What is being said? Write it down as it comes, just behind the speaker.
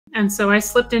And so I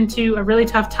slipped into a really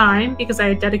tough time because I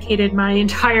had dedicated my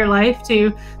entire life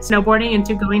to snowboarding and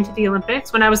to going to the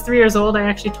Olympics. When I was 3 years old, I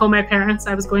actually told my parents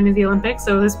I was going to the Olympics.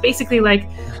 So it was basically like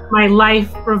my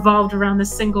life revolved around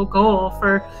this single goal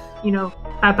for,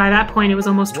 by that point, it was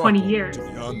almost 20 years. To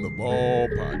the On the Ball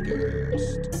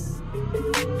podcast.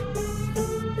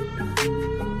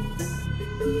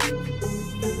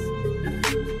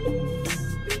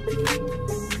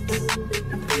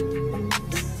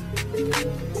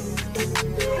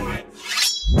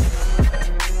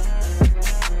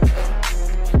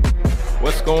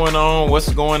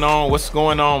 What's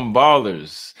going on,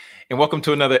 ballers? And welcome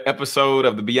to another episode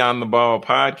of the Beyond the Ball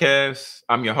podcast.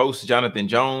 I'm your host, Jonathan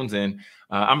Jones, and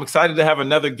I'm excited to have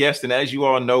another guest. And as you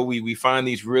all know, we find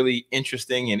these really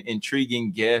interesting and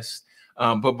intriguing guests.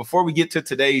 But before we get to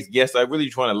today's guest, I really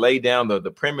just want to lay down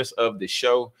the premise of the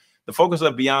show. The focus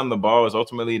of Beyond the Ball is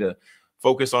ultimately to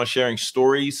focus on sharing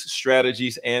stories,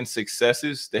 strategies, and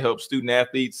successes to help student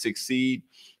athletes succeed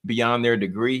beyond their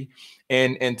degree.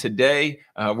 And today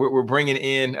we're bringing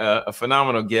in a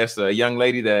phenomenal guest, a young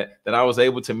lady that I was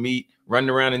able to meet running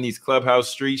around in these clubhouse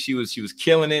streets. She was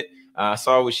killing it. I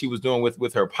saw what she was doing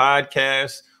with her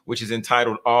podcast, which is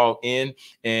entitled All In.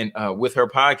 And with her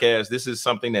podcast, this is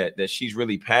something that she's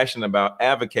really passionate about,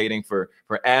 advocating for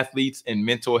athletes and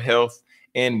mental health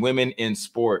and women in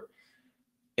sport.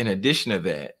 In addition to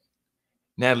that,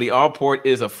 Natalie Allport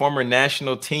is a former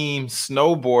national team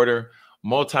snowboarder,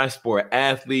 multi-sport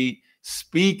athlete,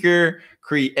 speaker,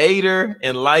 creator,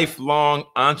 and lifelong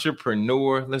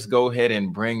entrepreneur. Let's go ahead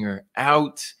and bring her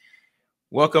out.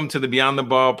 Welcome to the Beyond the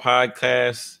Ball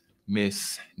podcast,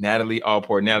 Miss Natalie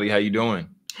Allport. Natalie, how you doing?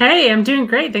 Hey, I'm doing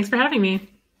great. Thanks for having me.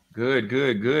 Good.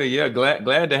 Yeah,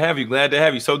 glad to have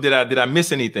you. So did I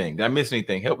miss anything?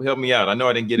 Help me out. I know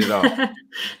I didn't get it all.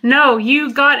 No,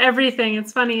 you got everything.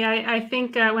 It's funny. I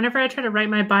think whenever I try to write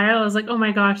my bio, I was like, oh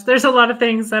my gosh, there's a lot of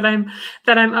things that I'm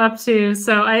up to.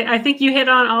 So I think you hit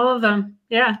on all of them.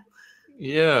 Yeah.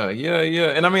 Yeah.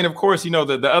 And I mean, of course,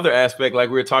 the other aspect, like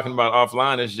we were talking about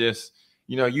offline, is just,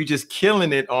 you just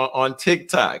killing it on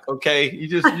TikTok. Okay. You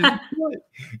do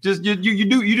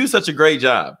such a great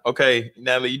job. Okay,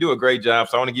 Natalie, you do a great job.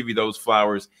 So I want to give you those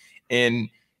flowers. And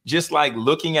just like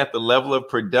looking at the level of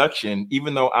production,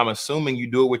 even though I'm assuming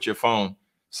you do it with your phone.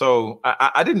 So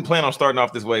I didn't plan on starting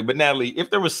off this way, but Natalie, if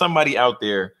there was somebody out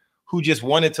there who just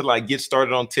wanted to like get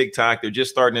started on TikTok, they're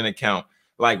just starting an account,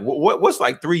 like what's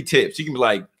like 3 tips? You can be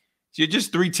like,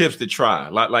 just 3 tips to try.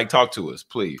 Like talk to us,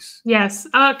 please. Yes.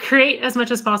 Create as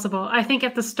much as possible. I think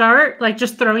at the start, like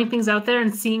just throwing things out there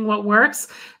and seeing what works,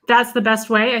 that's the best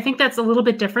way. I think that's a little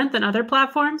bit different than other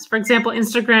platforms. For example,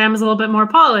 Instagram is a little bit more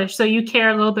polished. So you care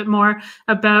a little bit more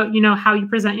about, how you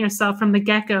present yourself from the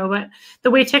get-go. But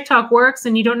the way TikTok works,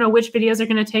 and you don't know which videos are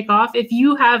going to take off, if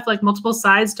you have like multiple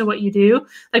sides to what you do,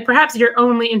 like perhaps you're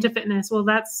only into fitness. Well,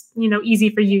 that's, easy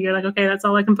for you. You're like, okay, that's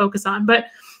all I can focus on. But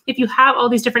if you have all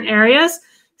these different areas,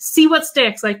 see what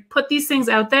sticks. Like put these things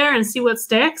out there and see what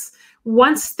sticks.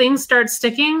 Once things start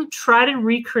sticking, try to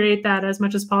recreate that as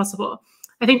much as possible.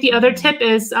 I think the other tip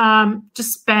is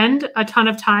just spend a ton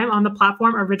of time on the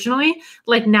platform originally.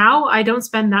 Like now, I don't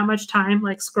spend that much time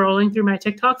like scrolling through my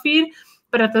TikTok feed.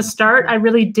 But at the start, I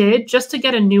really did, just to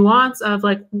get a nuance of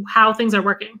like how things are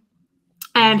working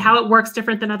and how it works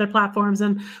different than other platforms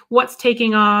and what's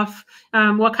taking off,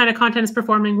 what kind of content is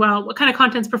performing well, what kind of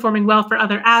content is performing well for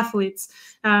other athletes,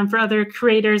 for other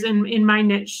creators in my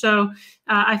niche. So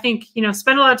I think,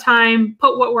 spend a lot of time,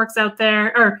 put what works out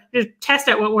there, or just test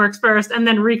out what works first, and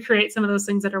then recreate some of those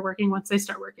things that are working once they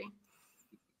start working.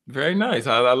 Very nice.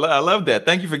 I love that.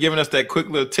 Thank you for giving us that quick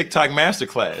little TikTok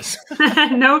masterclass.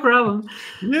 No problem.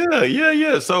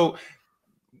 Yeah. So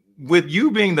with you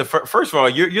being the first of all,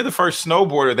 you're the first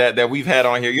snowboarder that we've had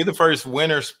on here. You're the first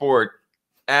winter sport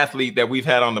athlete that we've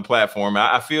had on the platform.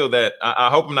 I feel that I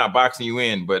hope I'm not boxing you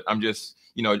in, but I'm just,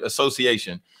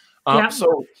 association. Yeah.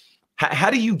 So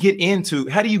how do you get into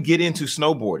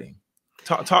snowboarding?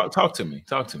 Talk to me.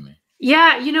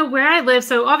 Yeah, where I live,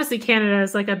 so obviously Canada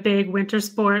is like a big winter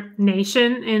sport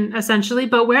nation essentially,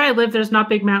 but where I live, there's not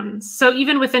big mountains. So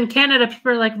even within Canada,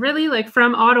 people are like, really? Like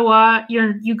from Ottawa,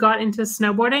 you got into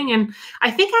snowboarding? And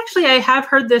I think actually I have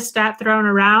heard this stat thrown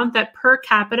around that per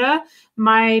capita,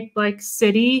 my like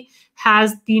city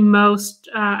has the most,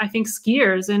 I think,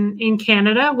 skiers in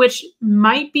Canada, which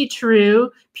might be true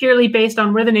purely based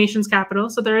on we're the nation's capital.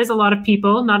 So there is a lot of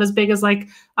people, not as big as like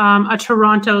a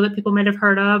Toronto that people might have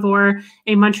heard of or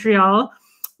a Montreal.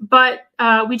 But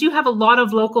we do have a lot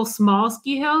of local small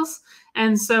ski hills.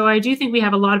 And so I do think we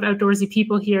have a lot of outdoorsy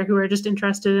people here who are just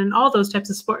interested in all those types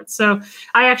of sports. So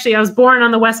I was born on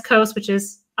the West Coast, which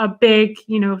is a big,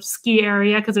 ski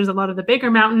area because there's a lot of the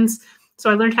bigger mountains. So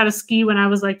I learned how to ski when I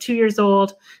was like 2 years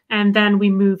old. And then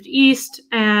we moved east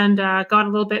and got a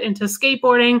little bit into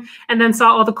skateboarding, and then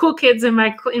saw all the cool kids in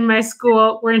my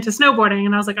school were into snowboarding.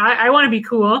 And I was like, I want to be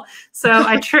cool. So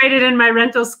I traded in my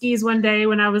rental skis one day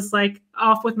when I was like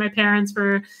off with my parents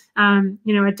for,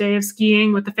 a day of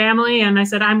skiing with the family. And I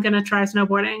said, I'm going to try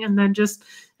snowboarding, and then just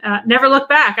never looked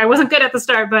back. I wasn't good at the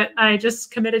start, but I just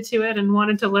committed to it and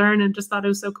wanted to learn and just thought it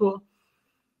was so cool.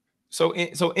 So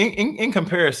in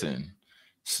comparison,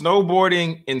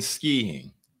 snowboarding and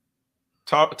skiing,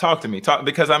 talk to me,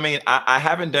 because I mean, I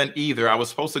haven't done either. I was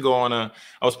supposed to go on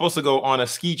a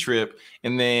ski trip,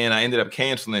 and then I ended up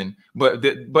canceling. But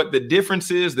the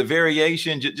differences, the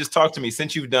variation, just talk to me,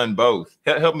 since you've done both.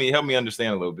 Help me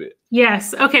understand a little bit.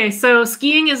 Yes. Okay. So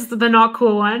skiing is the not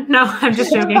cool one. No, I'm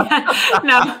just joking.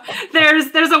 No,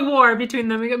 there's a war between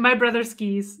them. My brother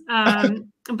skis.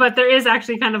 But there is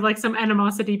actually kind of like some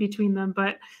animosity between them.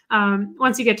 But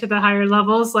once you get to the higher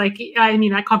levels, like, I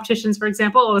mean, at competitions, for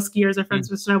example, all the skiers are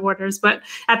friends with snowboarders. But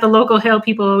at the local hill,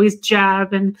 people always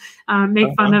jab and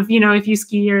make fun of, if you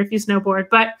ski or if you snowboard.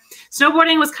 But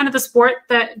snowboarding was kind of the sport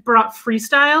that brought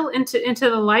freestyle into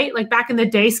the light. Like back in the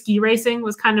day, ski racing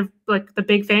was kind of like the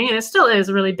big thing, and it still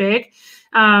is really big.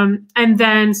 And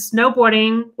then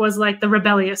snowboarding was like the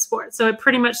rebellious sport. So it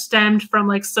pretty much stemmed from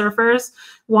like surfers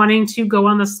wanting to go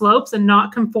on the slopes and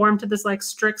not conform to this like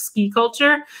strict ski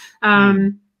culture.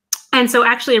 And so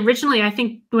actually originally, I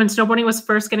think when snowboarding was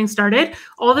first getting started,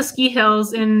 all the ski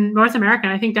hills in North America,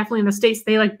 and I think definitely in the States,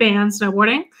 they like banned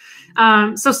snowboarding.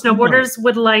 So snowboarders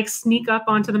would like sneak up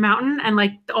onto the mountain, and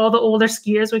like all the older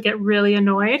skiers would get really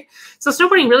annoyed. So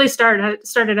snowboarding really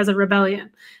started as a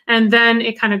rebellion, and then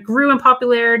it kind of grew in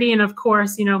popularity. And of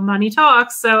course, money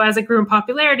talks. So as it grew in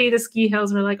popularity, the ski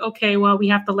hills were like, okay, well, we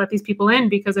have to let these people in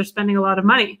because they're spending a lot of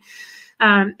money.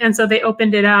 And so they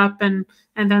opened it up, and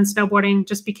then snowboarding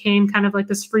just became kind of like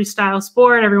this freestyle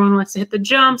sport. Everyone wants to hit the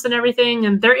jumps and everything.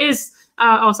 And there is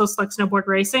also like snowboard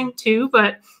racing too,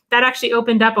 but that actually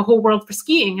opened up a whole world for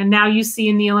skiing. And now you see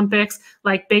in the Olympics,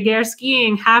 like big air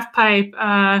skiing, half pipe,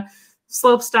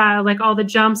 slope style, like all the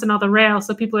jumps and all the rails.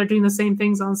 So people are doing the same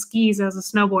things on skis as a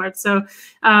snowboard. So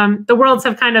the worlds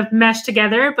have kind of meshed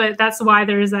together, but that's why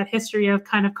there is that history of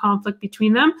kind of conflict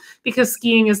between them, because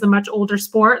skiing is the much older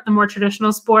sport, the more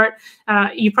traditional sport.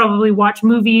 You probably watch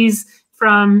movies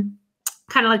from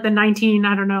kind of like the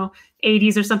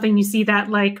 80s or something. You see that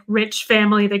like rich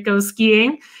family that goes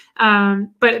skiing.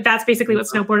 But that's basically what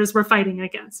snowboarders were fighting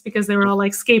against, because they were all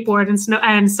like skateboard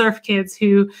and surf kids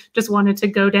who just wanted to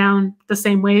go down the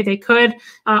same way they could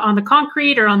on the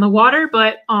concrete or on the water,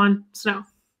 but on snow.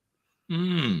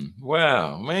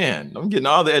 Wow, man, I'm getting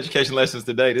all the education lessons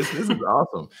today. This is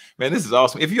awesome, man. This is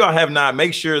awesome. If you all have not,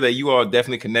 make sure that you all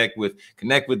definitely connect with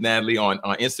Natalie on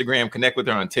Instagram, connect with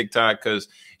her on TikTok, because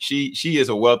she is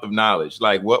a wealth of knowledge,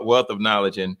 like wealth of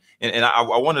knowledge. And I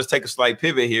want to take a slight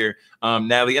pivot here,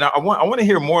 Natalie, and I want to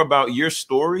hear more about your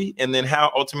story, and then how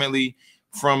ultimately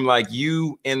from like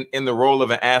you in the role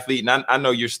of an athlete. And I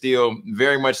know you're still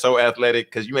very much so athletic,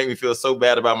 because you make me feel so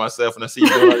bad about myself when I see you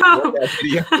doing like workout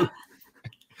videos.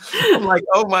 I'm like,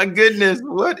 oh my goodness,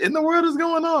 what in the world is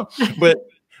going on? But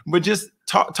just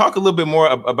talk a little bit more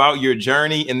about your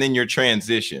journey, and then your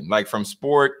transition, like from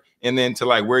sport and then to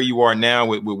like where you are now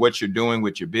with what you're doing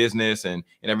with your business and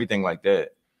everything like that.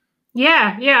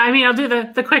 Yeah. I mean, I'll do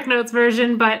the quick notes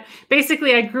version, but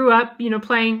basically I grew up,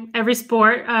 playing every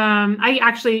sport. I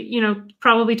actually,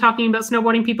 probably talking about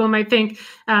snowboarding, people might think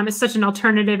it's such an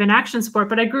alternative and action sport,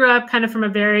 but I grew up kind of from a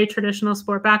very traditional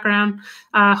sport background.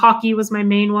 Hockey was my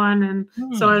main one.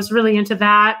 And so I was really into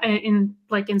that in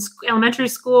elementary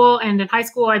school and in high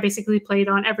school. I basically played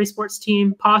on every sports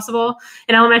team possible.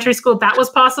 In elementary school, that was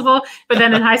possible. But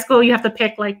then in high school, you have to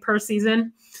pick like per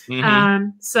season.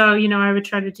 So, I would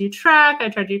try to do track. I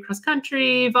tried to do cross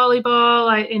country,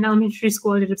 volleyball. In elementary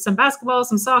school, I did some basketball,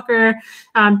 some soccer,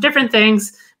 different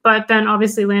things, but then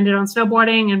obviously landed on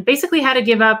snowboarding and basically had to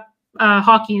give up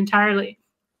hockey entirely.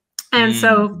 And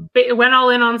so it went all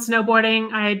in on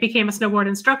snowboarding. I became a snowboard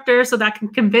instructor, so that can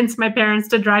convince my parents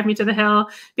to drive me to the hill,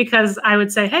 because I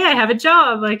would say, hey, I have a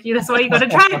job. Like, that's why you got to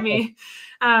drive me.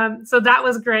 So that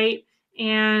was great.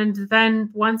 And then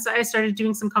once I started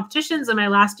doing some competitions in my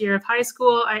last year of high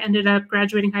school, I ended up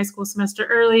graduating high school semester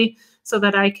early so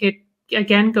that I could,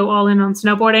 again, go all in on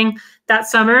snowboarding. That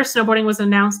summer, snowboarding was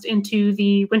announced into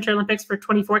the Winter Olympics for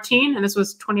 2014, and this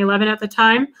was 2011 at the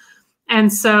time.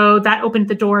 And so that opened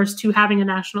the doors to having a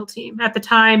national team. At the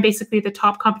time, basically the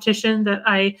top competition that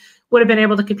I would have been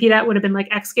able to compete at would have been like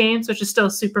X Games, which is still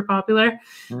super popular.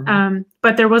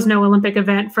 But there was no Olympic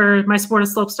event for my sport of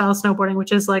slopestyle snowboarding,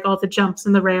 which is like all the jumps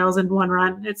and the rails in one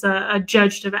run. It's a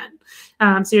judged event.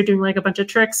 So you're doing like a bunch of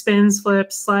tricks, spins,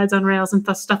 flips, slides on rails,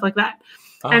 and stuff like that.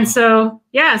 And so,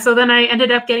 yeah, so then I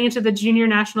ended up getting into the junior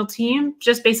national team,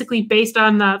 just basically based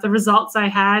on the results I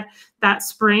had that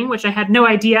spring, which I had no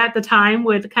idea at the time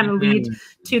would kind of lead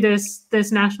to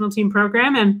this national team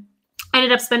program. And I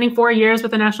ended up spending 4 years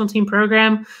with the national team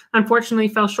program. Unfortunately,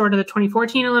 fell short of the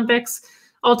 2014 Olympics.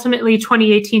 Ultimately,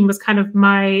 2018 was kind of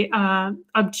my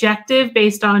objective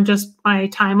based on just my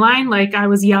timeline. Like I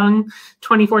was young,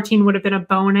 2014 would have been a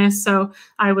bonus. So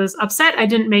I was upset I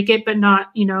didn't make it, but not,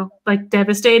 you know, like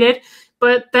devastated.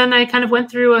 But then I kind of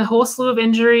went through a whole slew of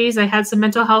injuries. I had some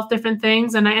mental health, different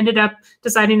things, and I ended up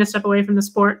deciding to step away from the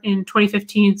sport in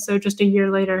 2015. So just a year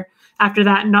later after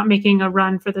that, not making a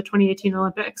run for the 2018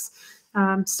 Olympics.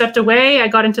 Stepped away. I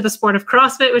got into the sport of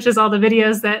CrossFit, which is all the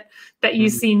videos that you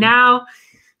see now.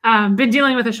 Been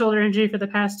dealing with a shoulder injury for the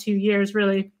past 2 years,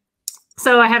 really.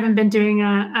 So I haven't been doing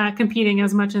competing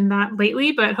as much in that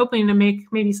lately, but hoping to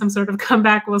make maybe some sort of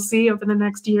comeback. We'll see over the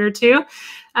next year or two.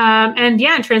 And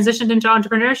yeah, transitioned into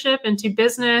entrepreneurship, into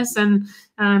business, and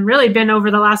really been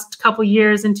over the last couple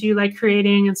years into like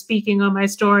creating and speaking on my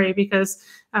story, because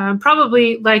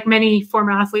probably like many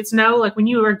former athletes know, like when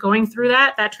you are going through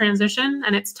that transition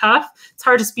and it's tough, it's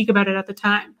hard to speak about it at the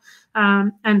time.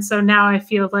 And so now I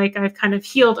feel like I've kind of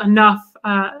healed enough.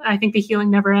 I think the healing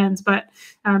never ends, but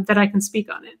that I can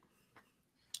speak on it.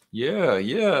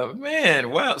 Yeah,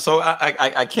 man. Wow. So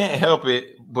I can't help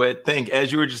it but think,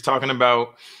 as you were just talking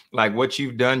about like what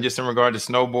you've done just in regard to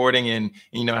snowboarding, and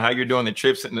you know how you're doing the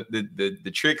trips and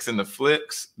the tricks and the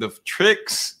flips,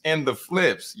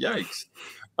 Yikes.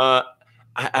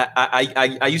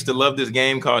 I used to love this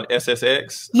game called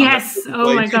SSX. Yes.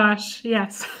 Oh my gosh.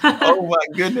 Yes. Oh my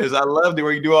goodness. I loved it,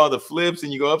 where you do all the flips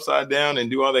and you go upside down and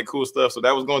do all that cool stuff. So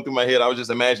that was going through my head. I was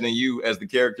just imagining you as the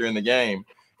character in the game.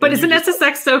 But isn't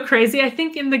SSX so crazy? I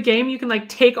think in the game you can like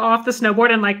take off the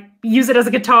snowboard and like use it as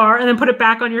a guitar and then put it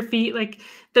back on your feet. Like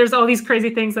there's all these crazy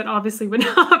things that obviously would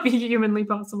not be humanly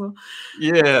possible.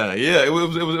 Yeah. It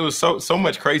was so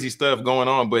much crazy stuff going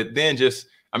on. But then just,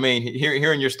 I mean,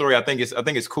 hearing your story, I think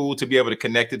it's cool to be able to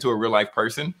connect it to a real life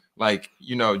person, like,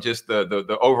 you know, just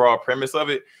the overall premise of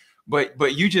it.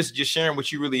 But you just sharing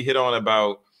what you really hit on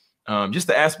about just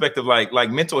the aspect of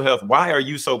like mental health. Why are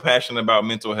you so passionate about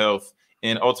mental health,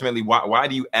 and ultimately why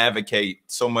do you advocate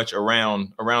so much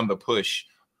around the push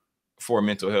for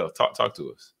mental health? Talk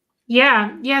to us.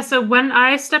 Yeah. So when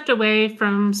I stepped away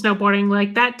from snowboarding,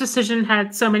 like that decision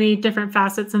had so many different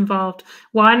facets involved.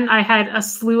 One, I had a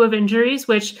slew of injuries,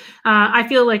 which I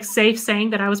feel like safe saying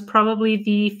that I was probably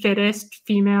the fittest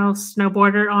female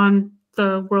snowboarder on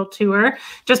the world tour,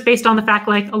 just based on the fact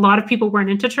like a lot of people weren't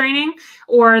into training,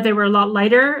 or they were a lot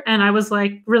lighter, and I was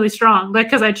like really strong, like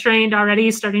because I trained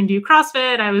already, starting to do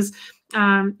CrossFit. I was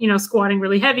you know, squatting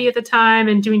really heavy at the time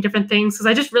and doing different things because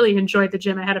I just really enjoyed the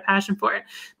gym. I had a passion for it.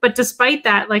 But despite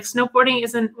that, like snowboarding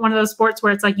isn't one of those sports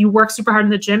where it's like you work super hard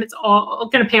in the gym, it's all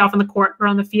going to pay off on the court or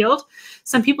on the field.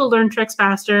 Some people learn tricks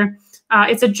faster.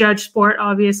 It's a judge sport,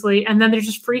 obviously. And then there's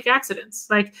just freak accidents.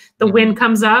 Like the wind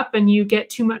comes up and you get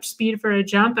too much speed for a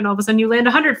jump, and all of a sudden you land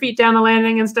 100 feet down the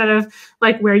landing instead of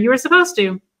like where you were supposed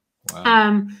to.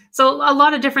 Wow. So a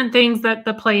lot of different things that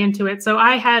play into it. So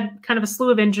I had kind of a slew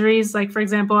of injuries. Like, for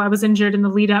example, I was injured in the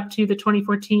lead up to the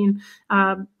 2014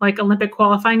 like Olympic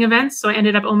qualifying events. So I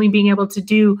ended up only being able to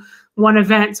do one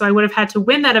event. So I would have had to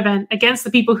win that event against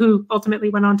the people who ultimately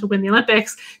went on to win the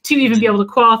Olympics to even be able to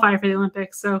qualify for the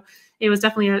Olympics. So it was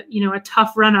definitely a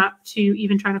tough run up to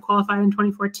even trying to qualify in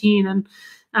 2014.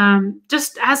 And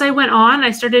just as I went on,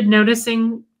 I started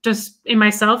noticing just in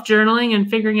myself, journaling and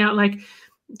figuring out like,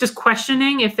 just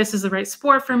questioning if this is the right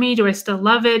sport for me. Do I still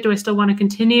love it? Do I still want to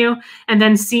continue? And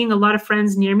then seeing a lot of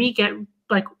friends near me get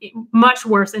like much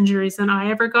worse injuries than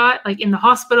I ever got, like in the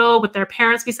hospital with their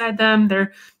parents beside them.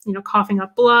 They're, you know, coughing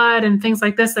up blood and things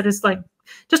like this. That is like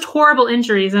just horrible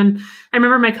injuries. And I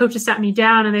remember my coaches sat me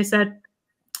down and they said,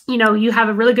 you know, you have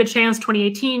a really good chance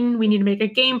 2018. We need to make a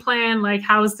game plan. Like,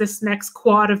 how is this next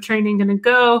quad of training going to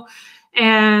go?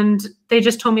 And they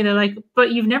just told me, they're like,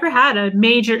 but you've never had a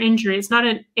major injury. It's not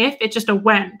an if, it's just a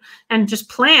when. And just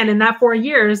plan in that 4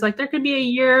 years. Like there could be a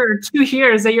year or 2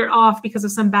 years that you're off because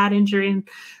of some bad injury. And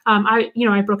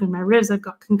I've broken my ribs. I've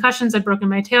got concussions. I've broken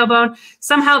my tailbone.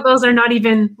 Somehow those are not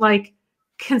even like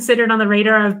considered on the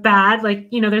radar of bad. Like,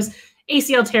 you know, there's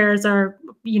ACL tears are,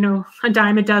 you know, a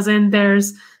dime a dozen.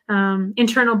 There's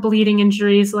internal bleeding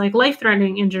injuries, like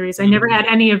life-threatening injuries. I never had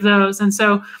any of those. And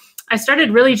so I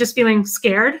started really just feeling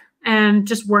scared and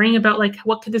just worrying about like,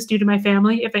 what could this do to my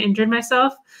family if I injured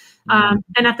myself? And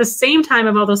at the same time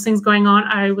of all those things going on,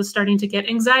 I was starting to get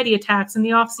anxiety attacks in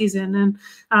the off season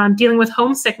and dealing with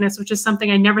homesickness, which is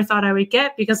something I never thought I would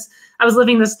get because I was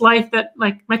living this life that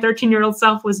like my 13-year-old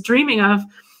self was dreaming of.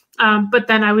 But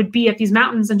then I would be at these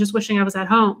mountains and just wishing I was at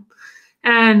home.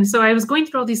 And so I was going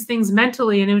through all these things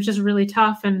mentally, and it was just really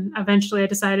tough. And eventually I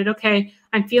decided, okay,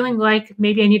 I'm feeling like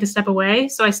maybe I need to step away.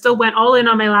 So I still went all in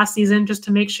on my last season just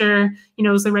to make sure, you know,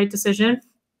 it was the right decision.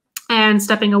 And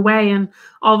stepping away, and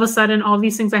all of a sudden, all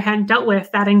these things I hadn't dealt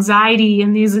with, that anxiety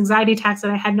and these anxiety attacks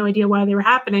that I had no idea why they were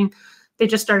happening, they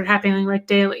just started happening like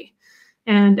daily.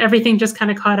 And everything just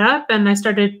kind of caught up. And I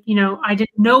started, you know, I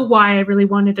didn't know why I really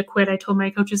wanted to quit. I told my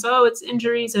coaches, oh, it's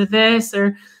injuries or this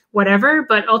or whatever.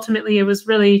 But ultimately, it was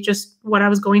really just what I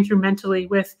was going through mentally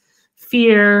with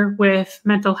fear, with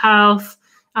mental health.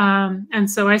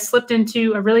 And so I slipped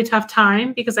into a really tough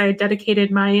time because I had dedicated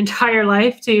my entire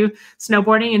life to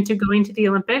snowboarding and to going to the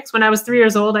Olympics. When I was 3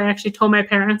 years old, I actually told my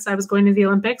parents I was going to the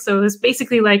Olympics. So it was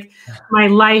basically like my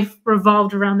life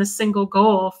revolved around this single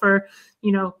goal for,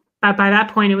 you know, by that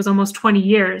point, it was almost 20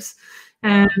 years.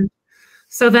 And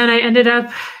so then I ended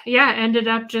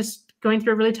up just going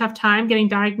through a really tough time, getting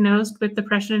diagnosed with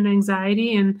depression and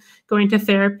anxiety and going to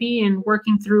therapy and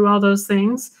working through all those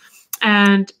things.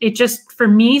 And it just, for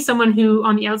me, someone who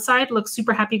on the outside looks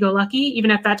super happy-go-lucky,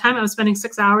 even at that time, I was spending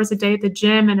 6 hours a day at the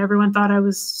gym and everyone thought I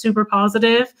was super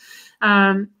positive.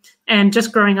 And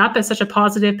just growing up as such a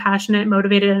positive, passionate,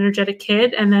 motivated, energetic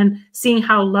kid, and then seeing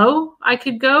how low I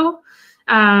could go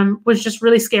was just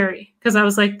really scary because I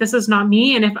was like, this is not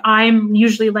me. And if I'm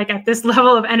usually like at this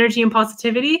level of energy and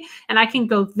positivity and I can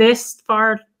go this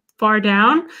far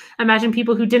down, imagine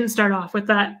people who didn't start off with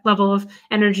that level of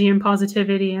energy and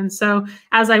positivity. And so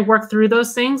as I worked through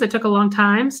those things, it took a long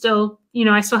time. Still, you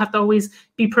know, I still have to always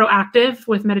be proactive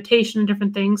with meditation and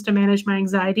different things to manage my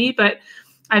anxiety, but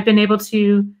I've been able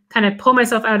to kind of pull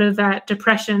myself out of that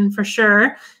depression for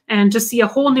sure and just see a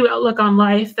whole new outlook on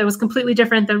life that was completely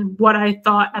different than what I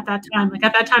thought at that time. Like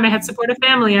at that time I had supportive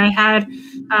family. I had,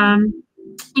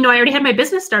 you know, I already had my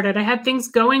business started. I had things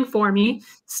going for me.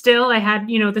 Still, I had,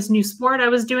 you know, this new sport I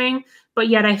was doing, but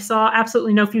yet I saw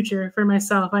absolutely no future for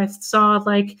myself. I saw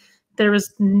like there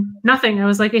was nothing. I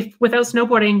was like, if without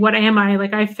snowboarding, what am I?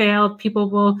 Like I failed. People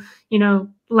will, you know,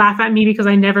 laugh at me because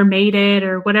I never made it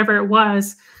or whatever it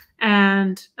was.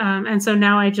 And so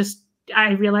now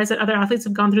I realize that other athletes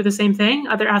have gone through the same thing.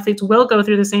 Other athletes will go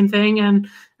through the same thing and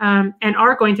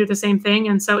are going through the same thing.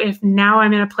 And so if now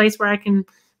I'm in a place where I can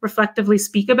reflectively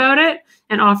speak about it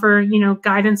and offer, you know,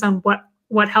 guidance on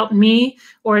what helped me,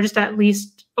 or just at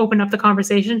least open up the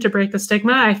conversation to break the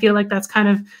stigma, I feel like that's kind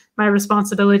of my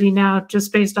responsibility now,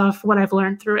 just based off what I've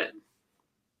learned through it.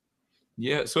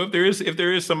 Yeah. So if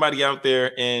there is somebody out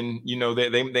there and, you know,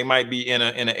 they might be in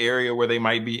an area where they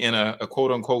might be in a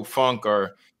quote unquote funk,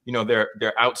 or, you know, they're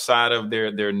outside of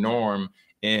their norm,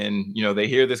 and, you know, they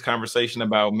hear this conversation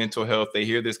about mental health, they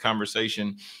hear this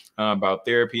conversation about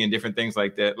therapy and different things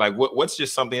like that. Like what's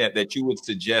just something that you would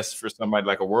suggest for somebody,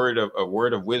 like a word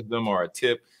of wisdom or a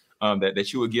tip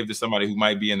that you would give to somebody who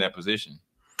might be in that position?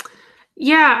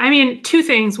 Yeah, I mean, two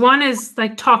things. One is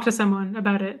like talk to someone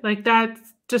about it. Like that,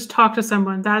 just talk to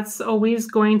someone. That's always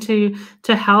going to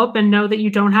help, and know that you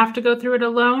don't have to go through it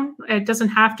alone. It doesn't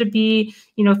have to be,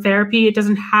 you know, therapy. It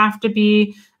doesn't have to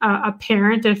be a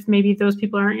parent if maybe those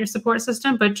people aren't your support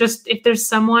system, but just if there's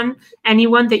someone,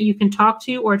 anyone that you can talk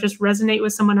to, or just resonate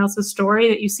with someone else's story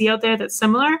that you see out there that's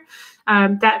similar,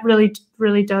 that really,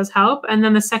 really does help. And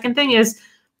then the second thing is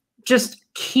just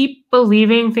keep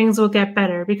believing things will get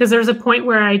better, because there's a point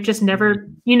where I just never,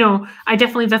 you know, I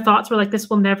definitely, the thoughts were like, this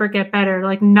will never get better.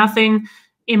 Like nothing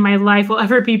in my life will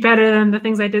ever be better than the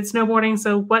things I did snowboarding.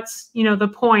 So what's, you know, the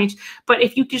point? But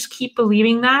if you just keep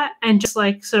believing that and just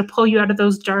like sort of pull you out of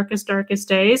those darkest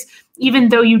days, even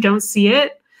though you don't see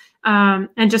it,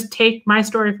 and just take my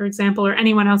story, for example, or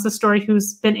anyone else's story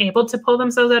who's been able to pull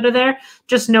themselves out of there,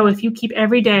 just know if you keep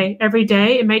every day,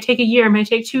 it might take a year, it might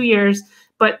take 2 years,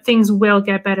 but things will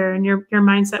get better and your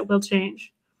mindset will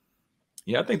change.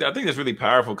 Yeah, I think that's really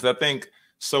powerful, because I think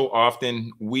so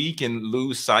often we can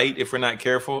lose sight, if we're not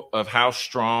careful, of how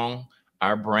strong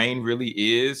our brain really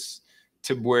is,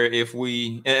 to where if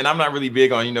we, and I'm not really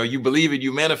big on, you know, you believe it,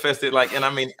 you manifest it, like, and I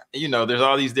mean, you know, there's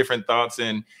all these different thoughts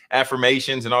and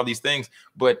affirmations and all these things,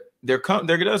 but there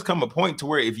does come a point to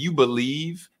where if you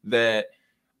believe that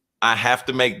I have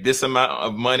to make this amount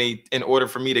of money in order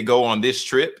for me to go on this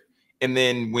trip, And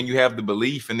then when you have the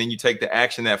belief and then you take the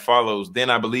action that follows, then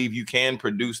I believe you can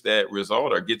produce that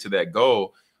result or get to that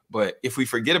goal. But if we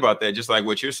forget about that, just like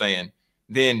what you're saying,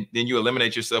 then you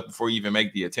eliminate yourself before you even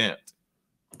make the attempt.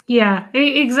 Yeah,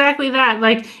 exactly that.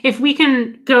 Like if we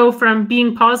can go from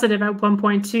being positive at one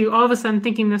point to all of a sudden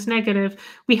thinking this negative,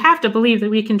 we have to believe that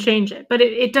we can change it. But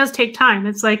it does take time.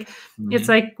 It's like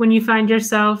when you find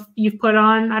yourself, you've put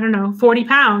on, I don't know, 40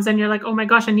 pounds and you're like, oh my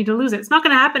gosh, I need to lose it. It's not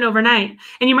going to happen overnight.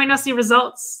 And you might not see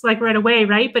results like right away,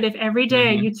 right? But if every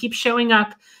day you keep showing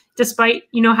up despite,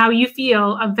 how you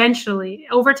feel, eventually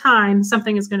over time,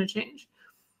 something is going to change.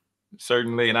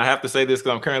 Certainly. And I have to say this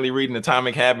because I'm currently reading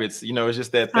Atomic Habits. It's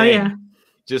just that thing. Oh, yeah.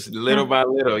 Just little by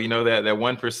little, that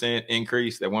 1%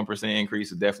 increase, that 1%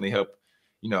 increase will definitely help,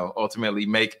 ultimately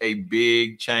make a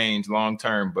big change long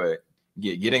term. But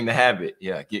getting the habit.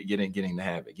 Yeah. Getting the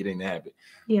habit.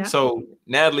 Yeah. So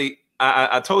Natalie,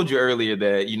 I told you earlier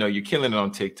that, you're killing it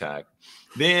on TikTok.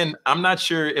 Then I'm not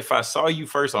sure if I saw you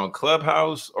first on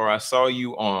Clubhouse or I saw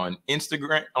you on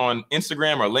Instagram or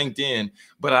LinkedIn,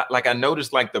 but I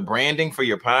noticed like the branding for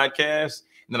your podcast.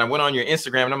 And then I went on your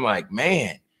Instagram and I'm like,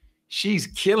 man, she's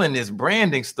killing this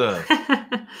branding stuff.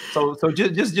 so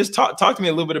just talk to me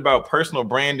a little bit about personal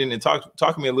branding and talk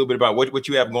to me a little bit about what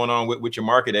you have going on with your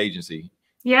market agency.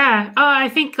 Yeah. Oh, I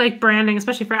think like branding,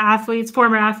 especially for athletes,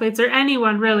 former athletes, or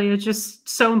anyone really, is just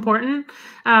so important.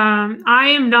 I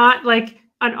am not like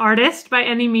an artist by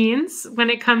any means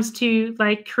when it comes to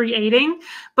like creating,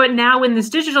 but now in this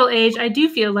digital age, I do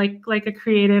feel like a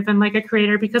creative and like a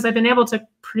creator because I've been able to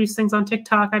produce things on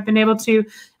TikTok. I've been able to,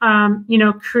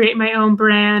 create my own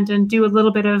brand and do a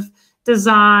little bit of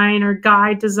design or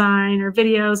guide design or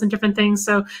videos and different things.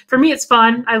 So for me, it's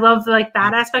fun. I love like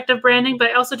that aspect of branding, but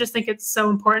I also just think it's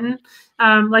so important.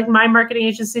 Like my marketing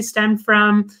agency stemmed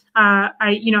from,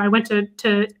 I went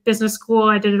to business school.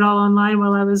 I did it all online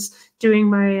while I was doing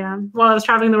my, while I was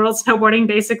traveling the world snowboarding,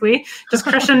 basically just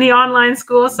crushing the online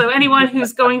school. So anyone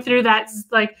who's going through that,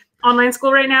 like online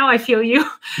school right now, I feel you.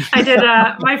 I did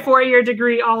my 4-year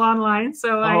degree all online.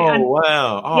 So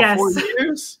wow. Oh, yes. 4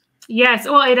 years? Yes.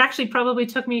 Well, it actually probably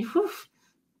took me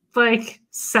like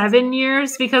 7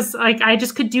 years because like I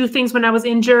just could do things when I was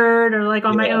injured or like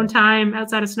on my own time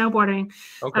outside of snowboarding.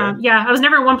 Okay. I was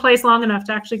never in one place long enough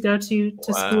to actually go to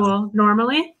school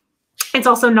normally. It's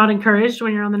also not encouraged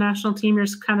when you're on the national team. You're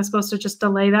kind of supposed to just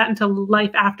delay that until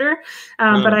life after.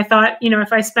 But I thought,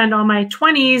 if I spend all my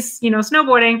 20s,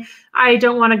 snowboarding, I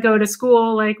don't want to go to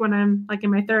school like when I'm like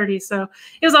in my 30s. So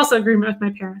it was also agreement with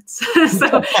my parents.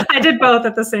 So I did both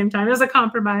at the same time. It was a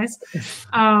compromise.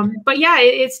 But yeah,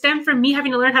 it stemmed from me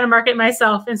having to learn how to market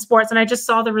myself in sports. And I just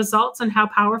saw the results and how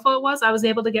powerful it was. I was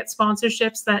able to get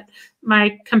sponsorships that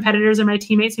my competitors or my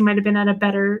teammates who might have been at a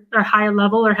better or higher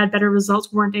level or had better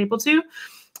results weren't able to,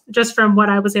 just from what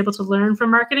I was able to learn from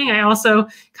marketing. I also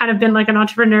kind of been like an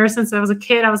entrepreneur since I was a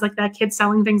kid. I was like that kid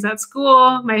selling things at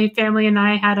school. My family and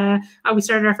I had we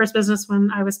started our first business when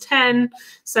I was 10.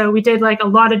 So we did like a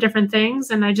lot of different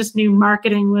things. And I just knew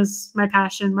marketing was my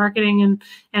passion, marketing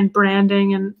and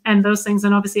branding and those things.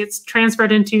 And obviously it's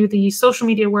transferred into the social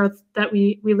media world that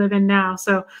we live in now.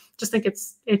 So just think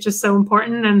it's just so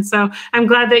important. And so I'm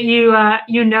glad that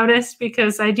you noticed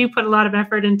because I do put a lot of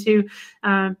effort into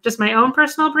just my own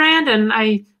personal brand. And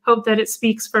I hope that it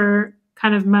speaks for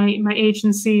kind of my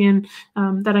agency and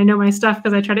that I know my stuff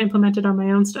because I try to implement it on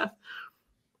my own stuff.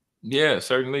 Yeah,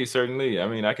 certainly. I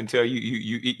mean, I can tell you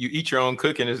eat your own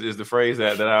cooking is the phrase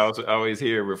that I also always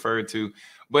hear referred to.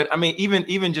 But I mean,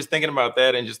 even just thinking about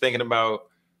that and just thinking about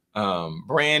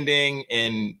branding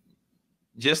and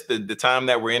just the time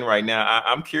that we're in right now,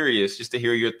 I'm curious just to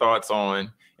hear your thoughts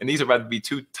on, and these are about to be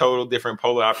two total different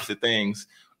polar opposite things,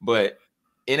 but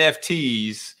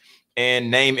NFTs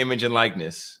and name, image, and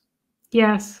likeness.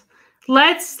 Yes.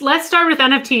 Let's start with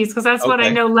NFTs because that's what I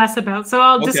know less about. So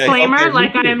I'll disclaimer,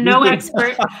 like I am no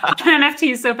expert on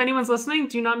NFTs. So if anyone's listening,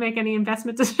 do not make any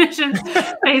investment decisions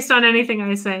based on anything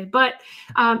I say. But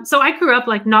so I grew up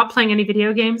like not playing any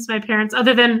video games. My parents,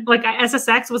 other than like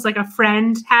SSX was like a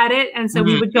friend had it. And so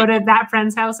we would go to that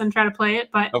friend's house and try to play it.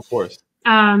 But of course.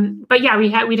 But yeah, we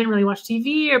didn't really watch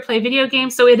TV or play video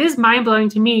games. So it is mind blowing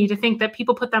to me to think that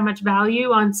people put that much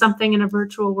value on something in a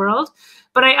virtual world.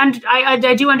 But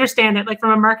I do understand it, like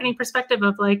from a marketing perspective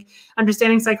of like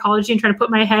understanding psychology and trying to put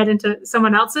my head into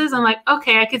someone else's. I'm like,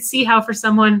 okay, I could see how for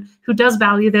someone who does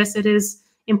value this, it is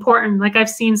important. Like I've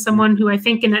seen someone who I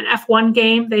think in an F1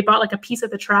 game, they bought like a piece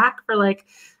of the track for like,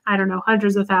 I don't know,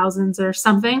 hundreds of thousands or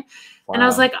something. Wow. And I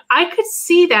was like, I could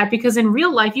see that because in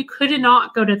real life, you could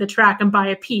not go to the track and buy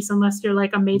a piece unless you're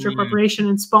like a major corporation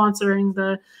and sponsoring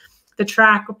the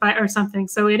track or something.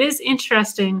 So it is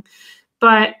interesting.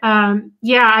 But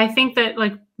yeah, I think that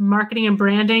like marketing and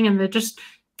branding and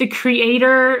the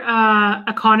creator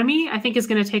economy, I think is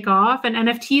going to take off. And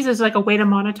NFTs is like a way to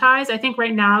monetize. I think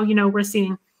right now, you know, we're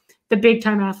seeing the big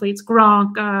time athletes,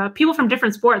 Gronk, people from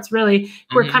different sports really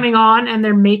who are coming on and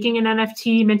they're making an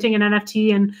NFT, minting an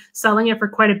NFT and selling it for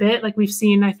quite a bit. Like we've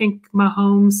seen, I think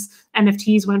Mahomes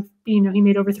NFTs went, you know, he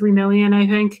made over 3 million, I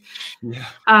think.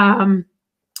 Yeah.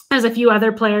 There's a few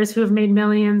other players who have made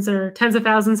millions or tens of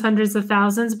thousands, hundreds of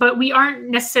thousands, but we aren't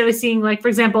necessarily seeing, like, for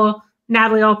example,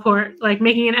 Natalie Allport, like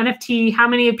making an NFT. How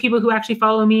many people who actually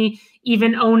follow me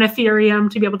even own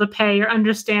Ethereum to be able to pay or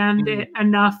understand it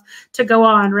enough to go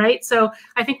on, right? So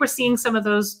I think we're seeing some of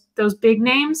those big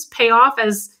names pay off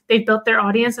as they've built their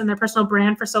audience and their personal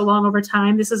brand for so long over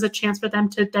time. This is a chance for them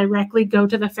to directly go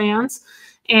to the fans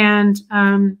and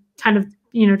kind of,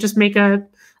 you know, just make a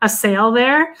sale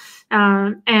there.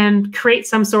 And create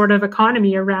some sort of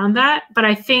economy around that. But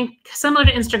I think similar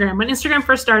to Instagram, when Instagram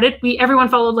first started, everyone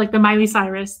followed like the Miley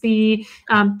Cyrus, these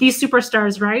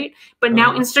superstars, right? But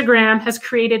now Instagram has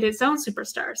created its own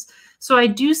superstars. So I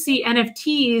do see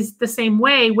NFTs the same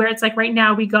way, where it's like right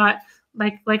now we got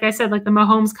like I said, like the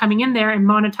Mahomes coming in there and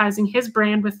monetizing his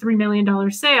brand with $3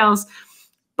 million sales.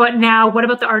 But now what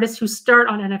about the artists who start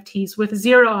on NFTs with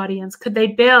zero audience? Could they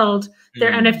build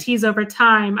their NFTs over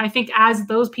time? I think as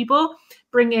those people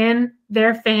bring in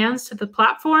their fans to the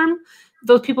platform,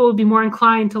 those people will be more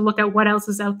inclined to look at what else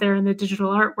is out there in the digital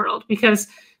art world, because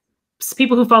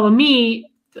people who follow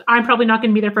me, I'm probably not going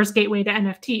to be their first gateway to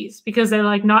NFTs because they're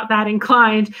like not that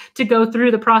inclined to go through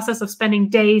the process of spending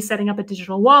days setting up a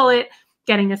digital wallet,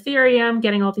 getting Ethereum,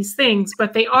 getting all these things,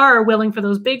 but they are willing for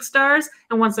those big stars.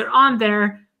 And once they're on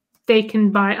there, they can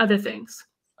buy other things.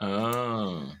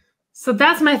 Oh. So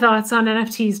that's my thoughts on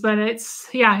NFTs, but it's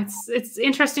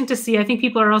interesting to see. I think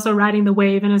people are also riding the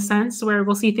wave in a sense where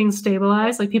we'll see things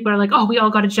stabilize. Like people are like, oh, we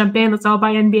all got to jump in. Let's all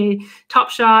buy NBA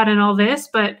Top Shot and all this,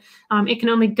 but it can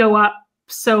only go up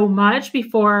so much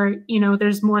before, you know,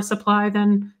 there's more supply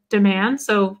than demand.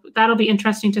 So that'll be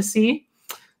interesting to see.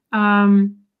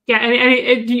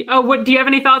 Yeah. Do you have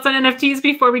any thoughts on NFTs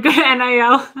before we go to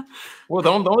NIL? Well, the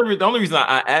only reason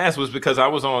I asked was because I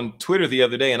was on Twitter the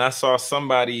other day and I saw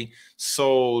somebody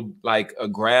sold like a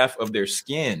graph of their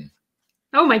skin.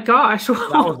 Oh my gosh. I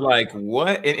was like,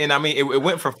 what? And I mean, it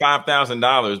went for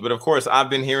 $5,000. But of course, I've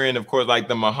been hearing, of course, like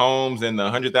the Mahomes and the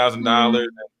 $100,000.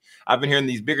 I've been hearing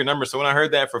these bigger numbers. So when I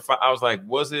heard that I was like,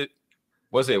 was it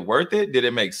worth it? Did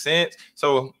it make sense?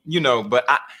 So, you know, but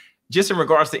just in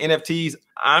regards to NFTs,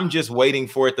 I'm just waiting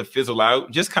for it to fizzle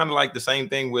out. Just kind of like the same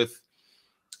thing with,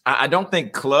 I don't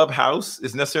think Clubhouse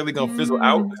is necessarily going to fizzle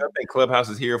out. I think Clubhouse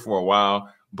is here for a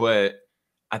while, but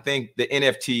I think the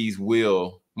NFTs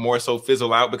will more so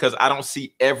fizzle out because I don't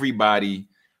see everybody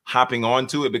hopping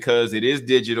onto it because it is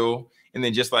digital. And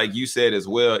then just like you said as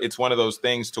well, it's one of those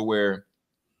things to where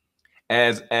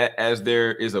as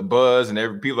there is a buzz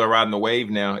and people are riding the wave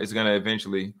now, it's going to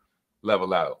eventually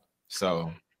level out.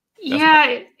 So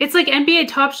yeah, it's like NBA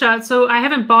Top Shot. So I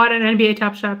haven't bought an NBA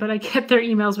Top Shot, but I get their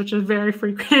emails, which is very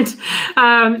frequent.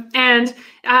 And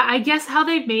I guess how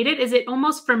they've made it is it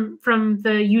almost from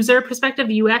the user perspective,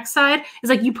 the UX side, is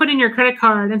like you put in your credit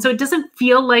card. And so it doesn't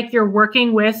feel like you're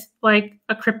working with like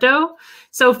a crypto.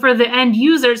 So for the end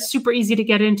user, it's super easy to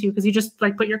get into because you just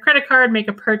like put your credit card, make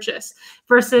a purchase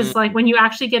versus like when you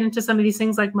actually get into some of these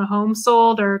things like Mahomes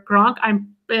sold or Gronk,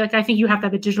 I think you have to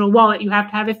have a digital wallet. You have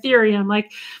to have Ethereum,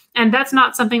 and that's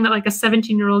not something that like a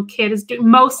 17-year-old kid is doing.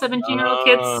 Most 17-year-old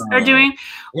kids are doing,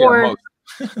 or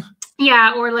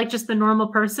yeah, or like just the normal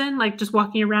person, like just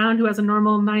walking around who has a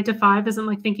normal 9-to-5 isn't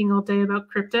like thinking all day about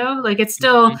crypto. Like it's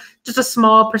still just a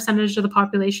small percentage of the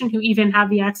population who even have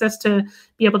the access to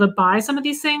be able to buy some of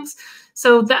these things.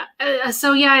 So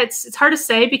yeah, it's hard to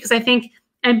say because I think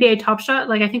NBA Top Shot,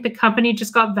 like I think the company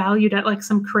just got valued at like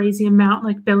some crazy amount,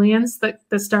 like billions that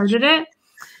started it.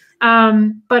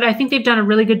 But I think they've done a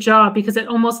really good job because it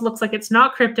almost looks like it's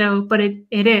not crypto, but it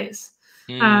is.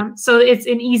 So it's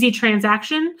an easy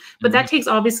transaction, but that takes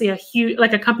obviously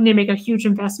a company to make a huge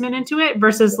investment into it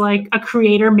versus like a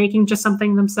creator making just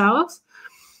something themselves.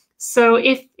 So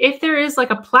if there is like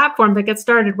a platform that gets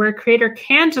started where a creator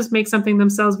can just make something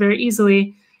themselves very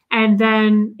easily, and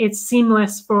then it's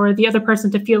seamless for the other person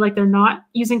to feel like they're not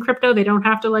using crypto. They don't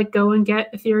have to like go and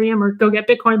get Ethereum or go get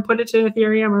Bitcoin, put it to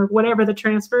Ethereum or whatever the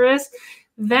transfer is.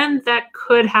 Then that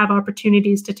could have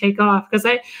opportunities to take off. Because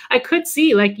I could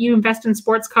see like you invest in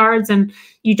sports cards and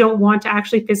you don't want to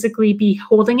actually physically be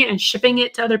holding it and shipping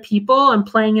it to other people and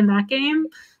playing in that game.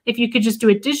 If you could just do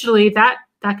it digitally, that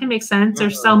can make sense, or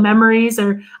sell memories.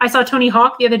 Or I saw Tony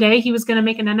Hawk the other day. He was going to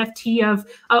make an NFT of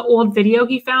an old video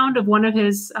he found of one of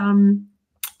his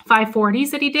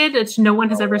 540s that he did, which no one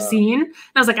has ever seen. And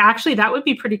I was like, actually, that would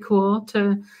be pretty cool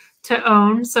to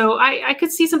own. So I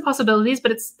could see some possibilities,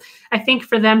 but I think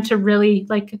for them to really,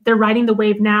 like, they're riding the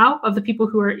wave now of the people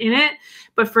who are in it,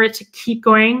 but for it to keep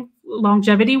going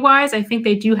longevity wise, I think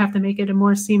they do have to make it a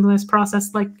more seamless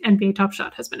process like NBA Top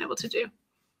Shot has been able to do.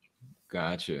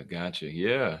 Gotcha.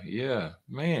 Yeah,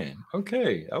 man.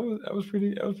 Okay, that was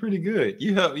pretty good.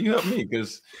 You helped me,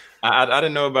 because I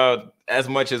didn't know about as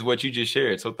much as what you just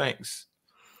shared. So thanks.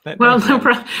 Well, no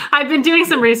problem. I've been doing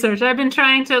some research. I've been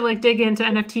trying to like dig into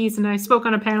NFTs, and I spoke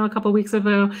on a panel a couple of weeks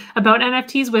ago about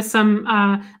NFTs with some,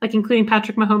 like including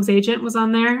Patrick Mahomes' agent was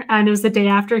on there, and it was the day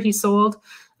after he sold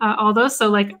all those. So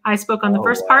like I spoke on the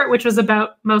first part, which was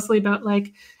mostly about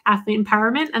like athlete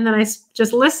empowerment, and then I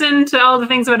just listened to all the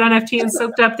things about NFT and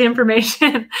soaked up the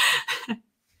information.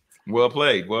 Well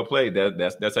played.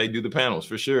 That's how you do the panels,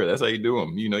 for sure. That's how you do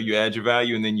them. You add your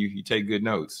value, and then you take good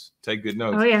notes.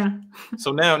 Oh yeah.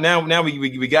 So now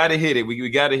we got to hit it. We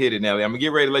got to hit it, Natalie. I'm gonna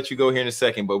get ready to let you go here in a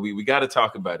second, but we got to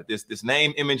talk about it. This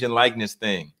name, image, and likeness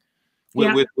thing.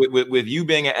 With you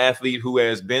being an athlete who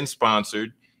has been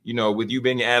sponsored, with you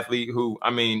being an athlete who, I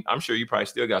mean, I'm sure you probably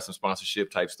still got some sponsorship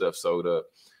type stuff sewed up.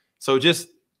 So just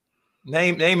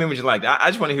name, image, and likeness. I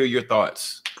just want to hear your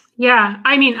thoughts. Yeah,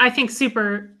 I mean, I think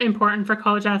super important for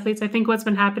college athletes. I think what's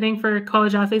been happening for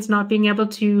college athletes not being able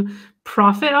to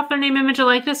profit off their name, image, and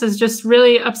likeness is just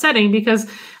really upsetting, because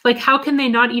like, how can they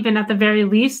not even at the very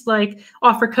least like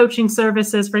offer coaching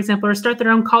services, for example, or start their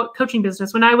own coaching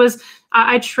business? When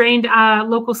I trained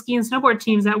local ski and snowboard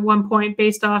teams at one point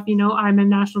based off, I'm a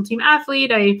national team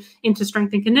athlete, I into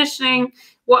strength and conditioning.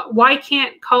 Why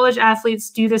can't college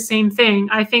athletes do the same thing?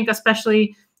 I think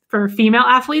especially for female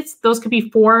athletes, those could be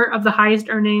 4 of the highest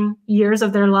earning years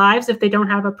of their lives if they don't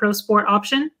have a pro sport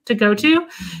option to go to,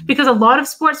 because a lot of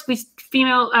sports,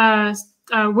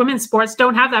 women's sports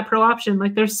don't have that pro option.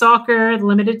 Like there's soccer,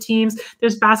 limited teams,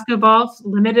 there's basketball,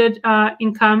 limited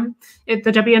income. The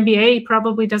WNBA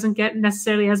probably doesn't get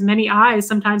necessarily as many eyes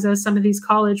sometimes as some of these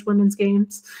college women's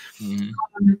games.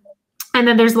 And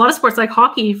then there's a lot of sports like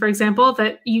hockey, for example,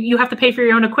 that you have to pay for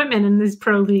your own equipment in these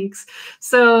pro leagues.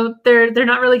 So they're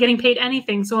not really getting paid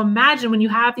anything. So imagine when you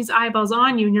have these eyeballs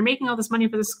on you and you're making all this money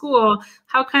for the school,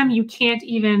 how come you can't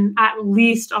even at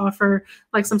least offer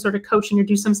like some sort of coaching or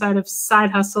do some sort of side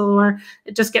hustle, or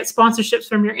just get sponsorships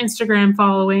from your Instagram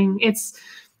following?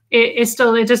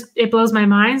 It blows my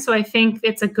mind. So I think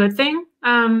it's a good thing.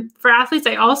 For athletes,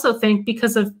 I also think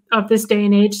because of this day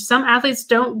and age, some athletes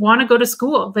don't want to go to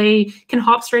school. They can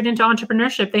hop straight into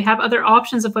entrepreneurship. They have other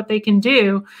options of what they can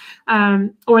do.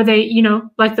 Or they,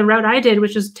 like the route I did,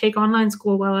 which is take online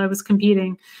school while I was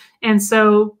competing. And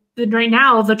so right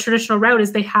now, the traditional route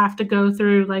is they have to go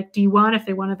through like D1 if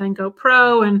they want to then go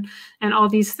pro and all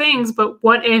these things. But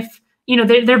what if,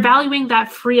 they're valuing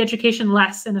that free education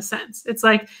less, in a sense. It's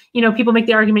like, people make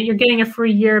the argument, you're getting a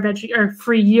free year of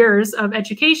free years of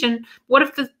education. What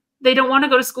if they don't want to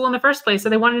go to school in the first place? So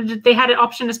they had an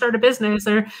option to start a business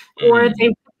or they went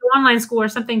to online school or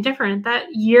something different.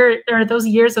 That year or those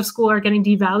years of school are getting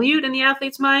devalued in the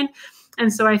athlete's mind.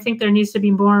 And so I think there needs to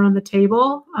be more on the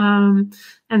table.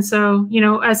 And so,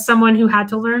 as someone who had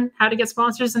to learn how to get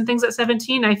sponsors and things at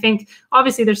 17, I think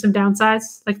obviously there's some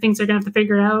downsides, like things are going to have to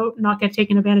figure out, not get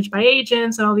taken advantage by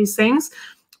agents and all these things.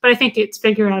 But I think it's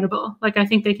figure outable. Like, I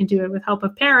think they can do it with help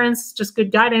of parents, just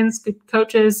good guidance, good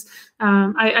coaches.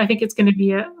 I think it's going to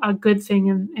be a good thing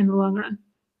in the long run.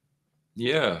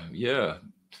 Yeah.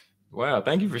 Wow,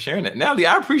 thank you for sharing that. Natalie,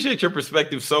 I appreciate your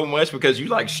perspective so much, because you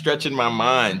like stretching my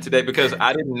mind today, because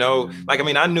I didn't know,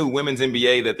 I knew women's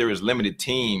NBA that there was limited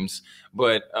teams,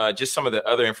 but just some of the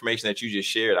other information that you just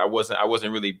shared, I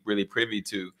wasn't really privy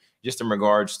to, just in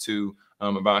regards to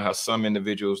about how some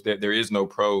individuals that there is no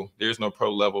pro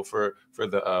level for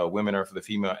the women or for the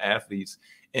female athletes.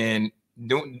 And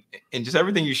just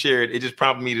everything you shared, it just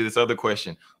prompted me to this other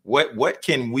question. What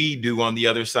can we do on the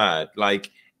other side?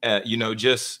 Like,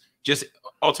 just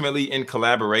ultimately in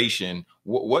collaboration,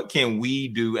 what can we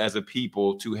do as a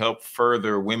people to help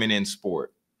further women in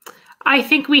sport? I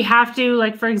think we have to,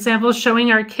 like, for example,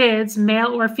 showing our kids,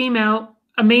 male or female,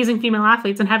 amazing female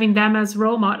athletes and having them as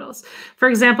role models. For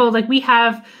example, like we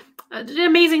have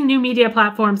amazing new media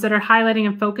platforms that are highlighting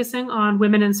and focusing on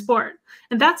women in sport.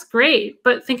 And that's great.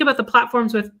 But think about the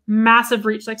platforms with massive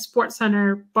reach, like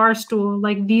SportsCenter, Barstool,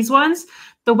 like these ones.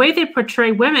 The way they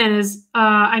portray women is,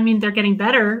 they're getting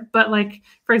better. But like,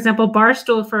 for example,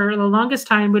 Barstool for the longest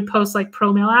time would post like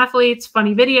pro male athletes,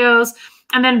 funny videos,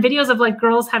 and then videos of like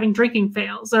girls having drinking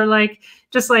fails or like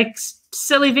just like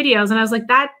silly videos. And I was like,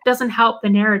 that doesn't help the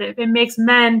narrative. It makes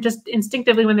men just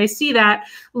instinctively, when they see that,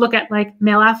 look at like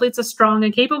male athletes as strong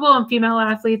and capable, and female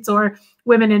athletes or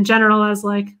women in general as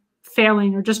like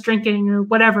failing or just drinking or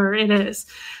whatever it is.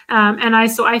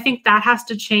 So I think that has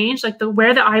to change. Like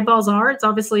where the eyeballs are, it's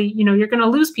obviously, you're going to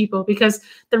lose people, because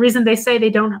the reason they say they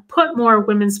don't put more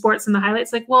women's sports in the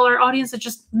highlights, like, well, our audience is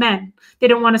just men. They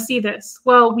don't want to see this.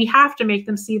 Well, we have to make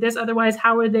them see this. Otherwise,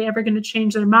 how are they ever going to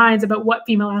change their minds about what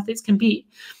female athletes can be?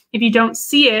 If you don't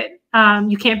see it,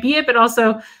 you can't be it, but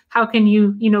also how can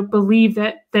you, believe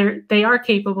that they are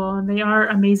capable and they are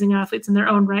amazing athletes in their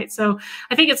own right? So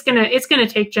I think it's gonna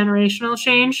take generational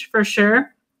change for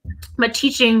sure, but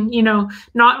teaching,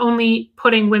 not only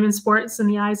putting women's sports in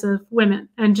the eyes of women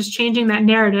and just changing that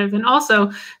narrative, and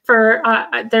also for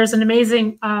there's an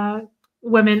amazing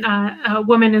woman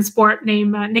in sport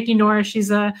named Nikki Norris.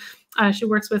 She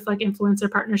works with like influencer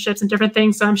partnerships and different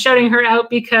things. So I'm shouting her out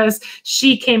because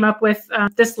she came up with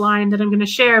this line that I'm going to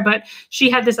share. But she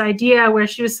had this idea where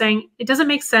she was saying it doesn't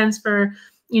make sense for,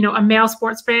 a male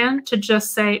sports fan to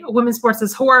just say women's sports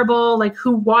is horrible, like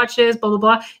who watches, blah, blah,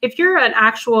 blah. If you're an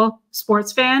actual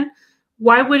sports fan,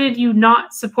 why wouldn't you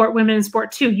not support women in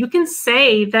sport too? You can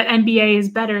say that NBA is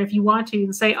better if you want to,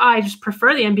 and say, oh, I just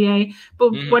prefer the NBA.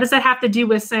 But what does that have to do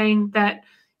with saying that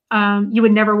you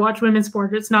would never watch women's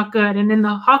sport? It's not good. And in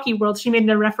the hockey world, she made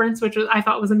a reference, which I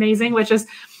thought was amazing, which is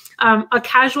a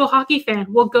casual hockey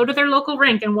fan will go to their local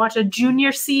rink and watch a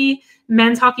junior C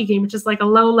men's hockey game, which is like a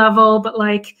low level, but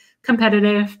like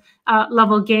competitive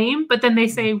level game. But then they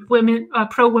say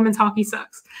pro women's hockey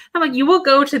sucks. I'm like, you will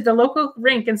go to the local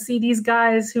rink and see these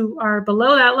guys who are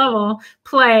below that level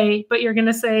play, but you're going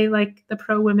to say like the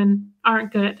pro women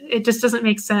aren't good. It just doesn't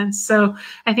make sense. So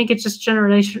I think it's just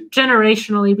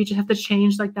generationally, we just have to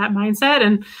change like that mindset.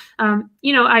 And,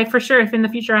 I, for sure, if in the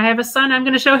future I have a son, I'm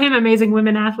going to show him amazing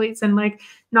women athletes and like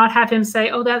not have him say,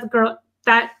 oh, that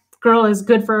girl is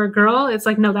good for a girl. It's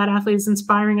like, no, that athlete is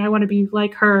inspiring. I want to be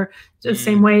like her the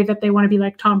same way that they want to be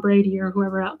like Tom Brady or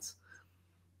whoever else.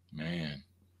 Man.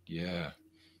 Yeah.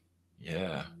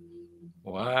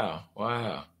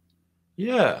 Wow.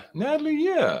 Yeah. Natalie.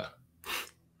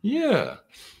 Yeah.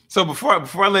 So before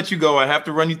I let you go, I have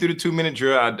to run you through the 2-minute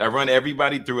drill. I run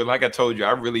everybody through it. Like I told you,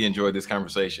 I really enjoyed this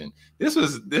conversation. This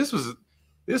is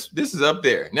up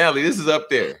there. Natalie, this is up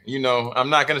there. I'm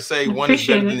not going to say one is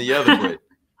better than the other, but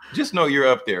just know you're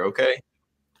up there. Okay.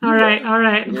 All right.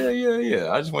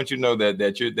 Yeah. I just want you to know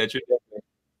that you're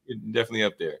definitely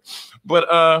up there.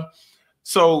 But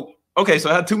so how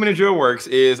 2-minute drill works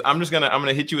is I'm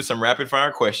gonna hit you with some rapid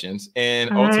fire questions,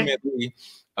 and ultimately,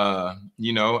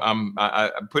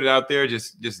 I put it out there,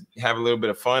 just have a little bit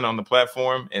of fun on the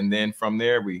platform, and then from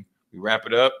there we wrap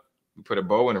it up, we put a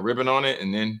bow and a ribbon on it,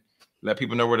 and then let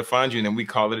people know where to find you, and then we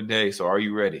call it a day. So are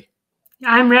you ready?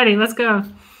 I'm ready. Let's go.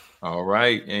 All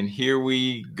right, and here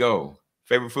we go.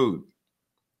 Favorite food?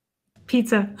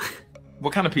 Pizza.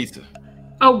 What kind of pizza?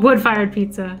 Oh, wood-fired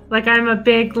pizza. Like I'm a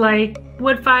big like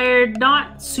wood-fired,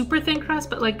 not super thin crust,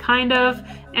 but like kind of.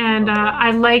 And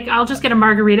I'll just get a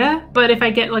margarita. But if I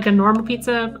get like a normal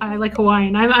pizza, I like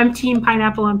Hawaiian. I'm team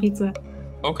pineapple on pizza.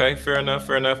 Okay, fair enough.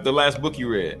 The last book you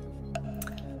read?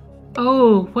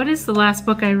 Oh, what is the last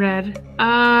book I read?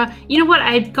 You know what?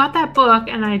 I got that book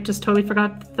and I just totally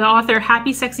forgot the author.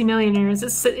 Happy Sexy Millionaire. Is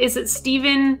it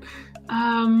Stephen?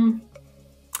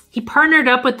 He partnered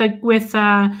up with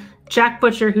Jack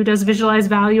Butcher, who does Visualize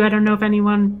Value. I don't know if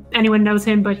anyone knows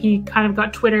him, but he kind of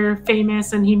got Twitter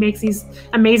famous, and he makes these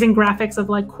amazing graphics of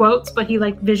like quotes, but he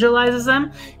like visualizes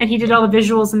them, and he did all the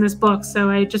visuals in this book. So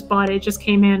I just bought it. It just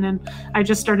came in, and I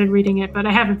just started reading it, but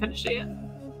I haven't finished it yet.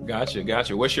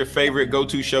 Gotcha. What's your favorite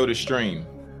go-to show to stream?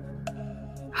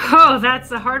 Oh,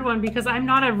 that's a hard one because I'm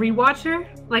not a rewatcher.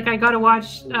 Like I got to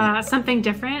watch something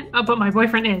different, but my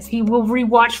boyfriend is. He will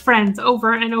rewatch Friends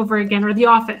over and over again, or The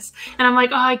Office. And I'm like,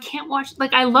 oh, I can't watch,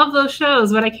 like I love those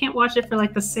shows, but I can't watch it for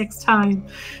like the 6th time.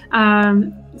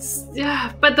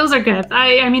 Yeah, but those are good.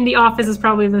 I mean, The Office is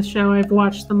probably the show I've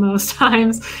watched the most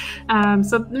times.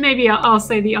 So maybe I'll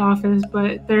say The Office,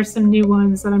 but there's some new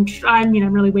ones that I'm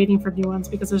really waiting for new ones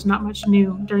because there's not much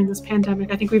new during this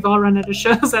pandemic. I think we've all run out of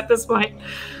shows at this point.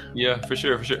 Yeah, for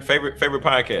sure. Favorite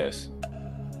podcast?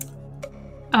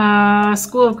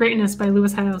 School of Greatness by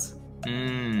Lewis Howes.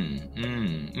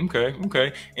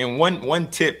 Okay. And one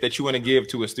tip that you want to give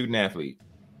to a student athlete?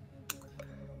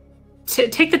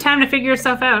 Take the time to figure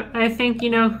yourself out. I think,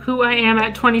 who I am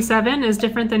at 27 is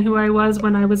different than who I was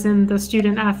when I was in the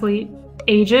student athlete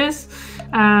ages.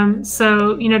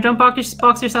 So, don't box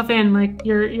yourself in. Like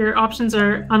your options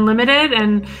are unlimited,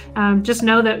 and just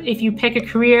know that if you pick a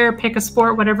career, pick a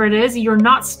sport, whatever it is, you're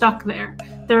not stuck there.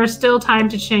 there is still time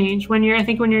to change. I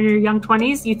think when you're in your young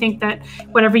 20s, you think that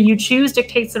whatever you choose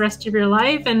dictates the rest of your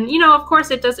life. And, of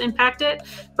course it does impact it,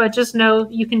 but just know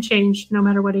you can change no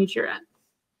matter what age you're at.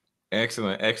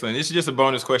 Excellent. Excellent. This is just a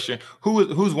bonus question.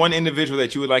 Who's one individual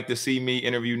that you would like to see me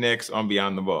interview next on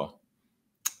Beyond the Ball?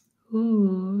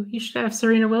 Ooh, you should have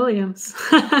Serena Williams.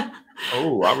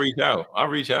 Oh, I'll reach out.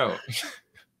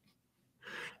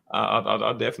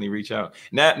 I'll definitely reach out.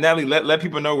 Natalie, let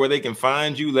people know where they can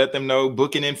find you. Let them know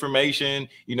booking information.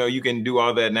 You can do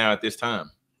all that now at this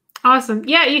time. Awesome.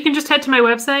 Yeah, you can just head to my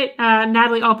website,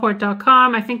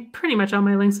 natalieallport.com. I think pretty much all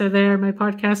my links are there, my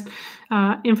podcast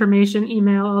information,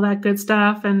 email, all that good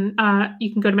stuff. And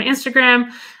you can go to my Instagram,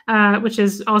 which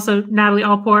is also Natalie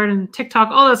Allport, and TikTok.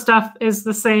 All that stuff is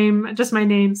the same, just my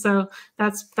name. So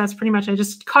that's pretty much, I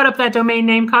just caught up that domain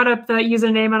name, caught up the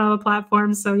username on all the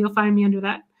platforms. So you'll find me under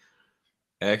that.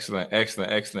 Excellent,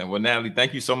 excellent, excellent. Well, Natalie,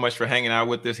 thank you so much for hanging out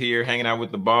with us here, hanging out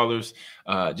with the ballers,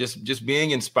 just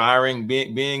being inspiring,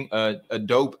 being a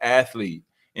dope athlete,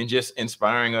 and just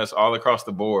inspiring us all across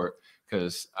the board.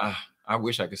 Because I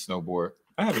wish I could snowboard.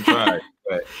 I haven't tried,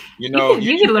 but you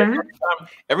can learn.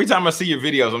 Every time I see your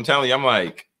videos, I'm telling you, I'm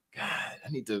like, God,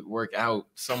 I need to work out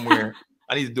somewhere.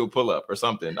 I need to do a pull up or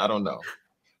something. I don't know.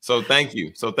 So thank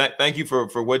you. So thank you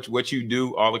for what you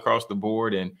do all across the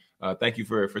board, and thank you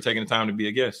for taking the time to be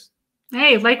a guest.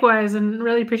 Hey, likewise, and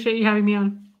really appreciate you having me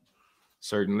on.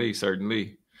 Certainly,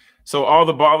 certainly. So all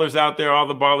the ballers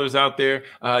out there,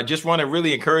 just want to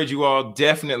really encourage you all,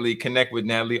 definitely connect with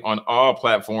Natalie on all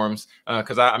platforms.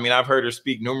 Because I've heard her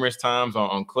speak numerous times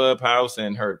on Clubhouse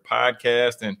and her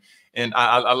podcast, and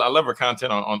I love her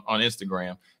content on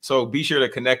Instagram. So be sure to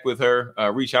connect with her,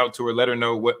 reach out to her, let her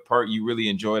know what part you really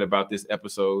enjoyed about this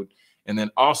episode. And then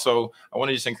also, I want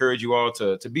to just encourage you all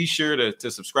to be sure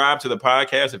to subscribe to the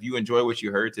podcast if you enjoy what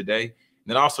you heard today. And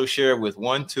then also share with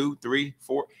 1, 2, 3,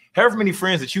 4, however many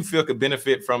friends that you feel could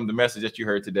benefit from the message that you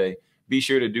heard today. Be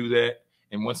sure to do that.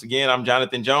 And once again, I'm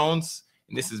Jonathan Jones,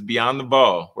 and this is Beyond the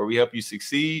Ball, where we help you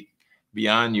succeed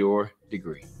beyond your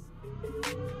degree.